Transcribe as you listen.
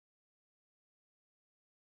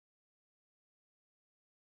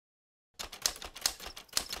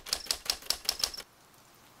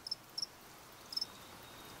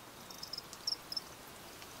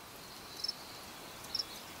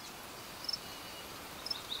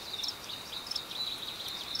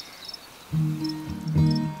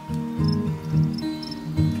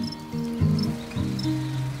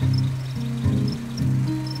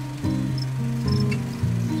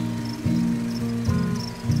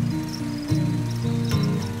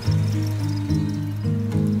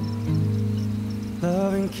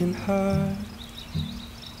hurt.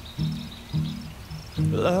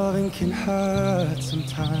 Loving can hurt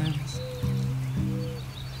sometimes,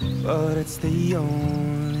 but it's the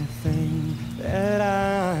only thing that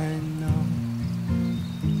I know.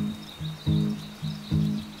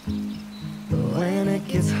 When it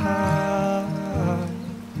gets hard,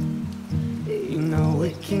 you know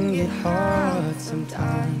it can get hard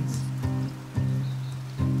sometimes.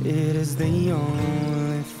 It is the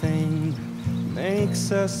only thing that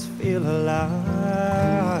makes us feel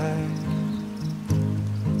alive.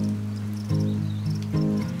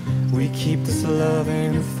 We keep this love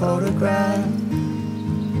in a photograph.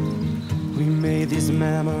 We made these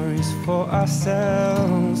memories for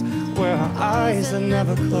ourselves, where our eyes are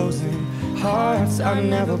never closing, hearts are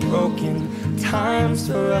never broken, time's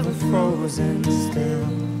forever frozen still.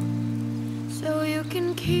 So you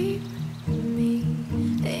can keep me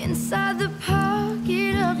inside the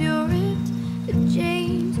pocket of your ripped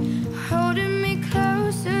jeans, holding me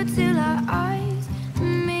closer till our eyes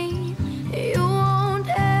meet. You won't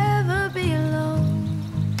ever be alone.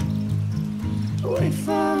 Wait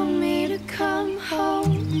for me to come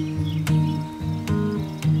home.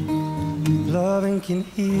 Loving can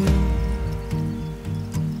heal.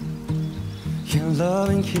 Your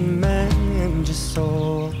loving can mend your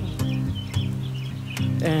soul,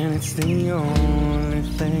 and it's the only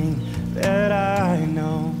thing that I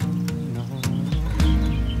know.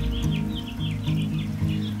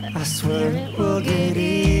 I swear it will get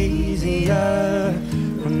easier.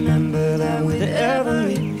 Remember that with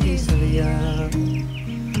every piece of you.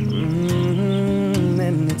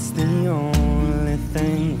 And it's the only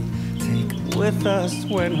thing. Take it with us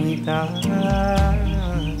when we die.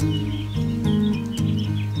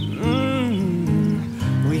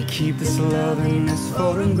 We keep this love in this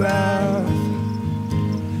photograph.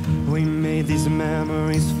 We made these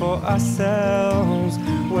memories for ourselves,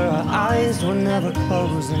 where our eyes were never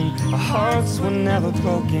closing, our hearts were never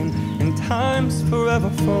broken, and time's forever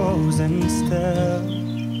frozen still.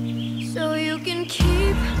 So you can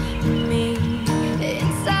keep me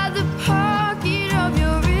inside the pocket of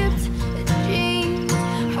your ripped jeans,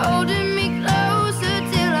 holding me closer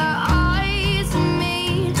till our eyes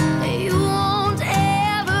meet. You won't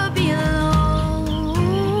ever be alone.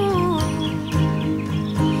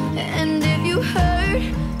 And if you hurt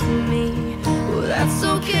me, well, that's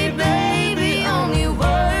okay, baby. Only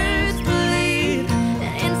words bleed.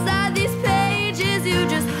 And inside these pages, you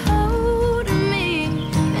just hold me,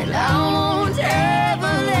 and I won't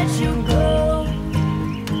ever let you go.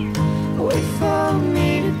 Wait for me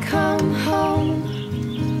to come home.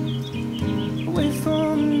 Wait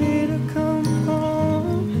for me to come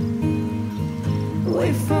home.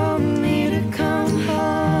 Wait for me to come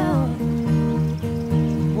home.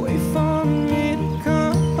 Wait for me to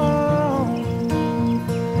come home.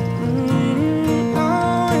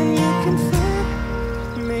 Oh, and you can fit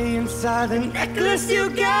me inside the necklace you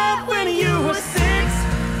got when you were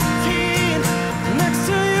 16, next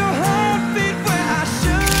to your heartbeat where I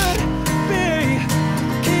should be.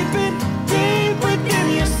 Keep it deep within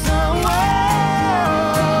your soul.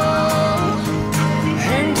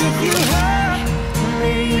 And if you hurt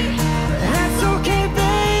me, that's okay,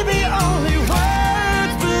 baby. Only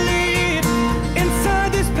words bleed. Inside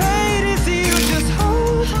these pages, you just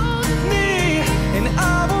hold me, and I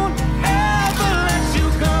won't ever let you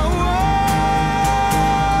go.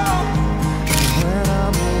 When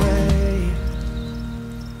I'm away,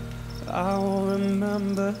 I will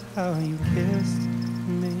remember how you kissed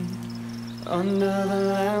me under the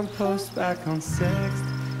lamppost back on 6th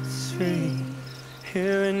Street,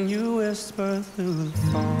 hearing you whisper through the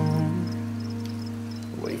phone.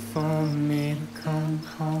 Wait for me to come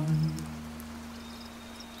home.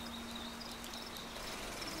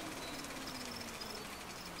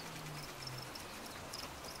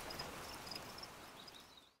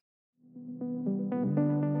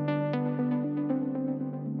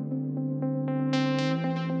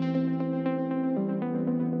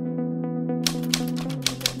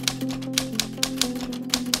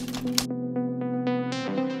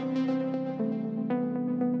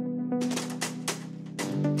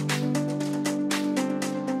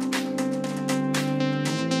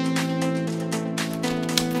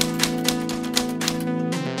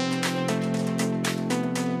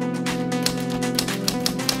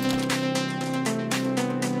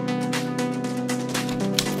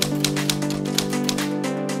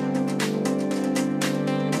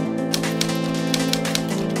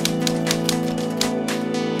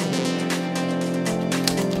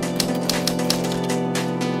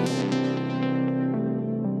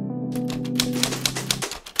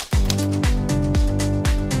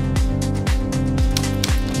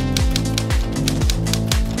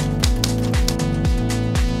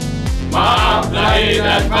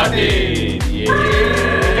 batin.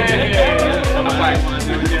 Sampai.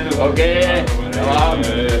 Okey. Salam.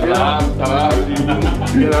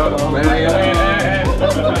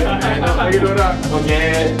 Lagi dua orang.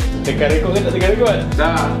 Okey. Tekan rekod ke tak tekan rekod?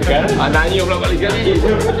 Dah. Tekan. Nanya pula balik sekali.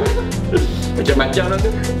 Macam-macam lah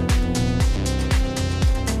tu.